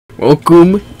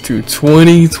Welcome to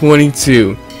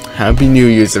 2022. Happy New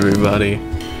Year's, everybody.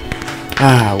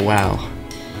 Wow.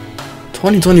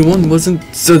 2021 wasn't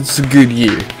such a good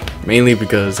year. Mainly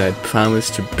because I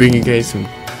promised to bring you guys some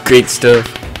great stuff,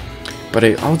 but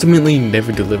I ultimately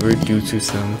never delivered due to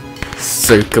some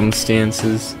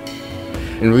circumstances.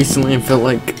 And recently I felt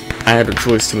like I had a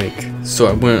choice to make, so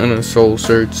I went on a soul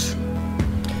search.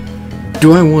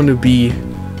 Do I want to be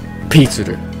pizza?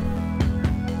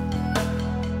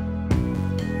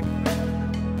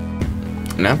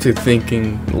 And after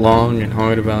thinking long and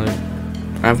hard about it,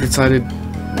 I've decided,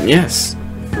 yes,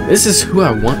 this is who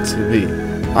I want to be.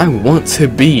 I want to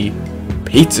be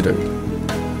Pizza Dough.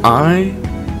 I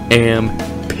am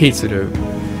Pizza Dough.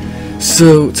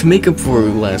 So, to make up for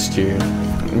last year,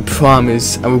 I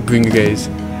promise I will bring you guys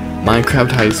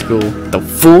Minecraft High School, the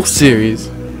full series,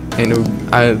 and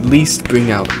I'll at least bring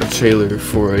out a trailer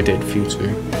for a dead future.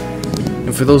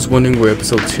 And for those wondering where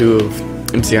episode 2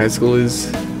 of MC High School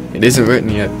is, it isn't written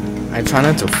yet. I try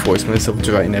not to force myself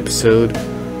to write an episode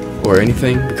or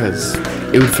anything because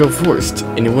it would feel forced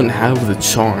and it wouldn't have the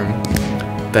charm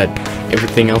that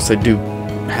everything else I do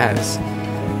has.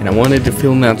 And I wanted to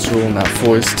feel natural, not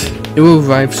forced. It will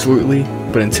arrive shortly,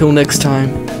 but until next time,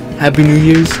 Happy New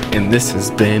Year's, and this has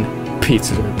been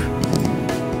Pizza DERP.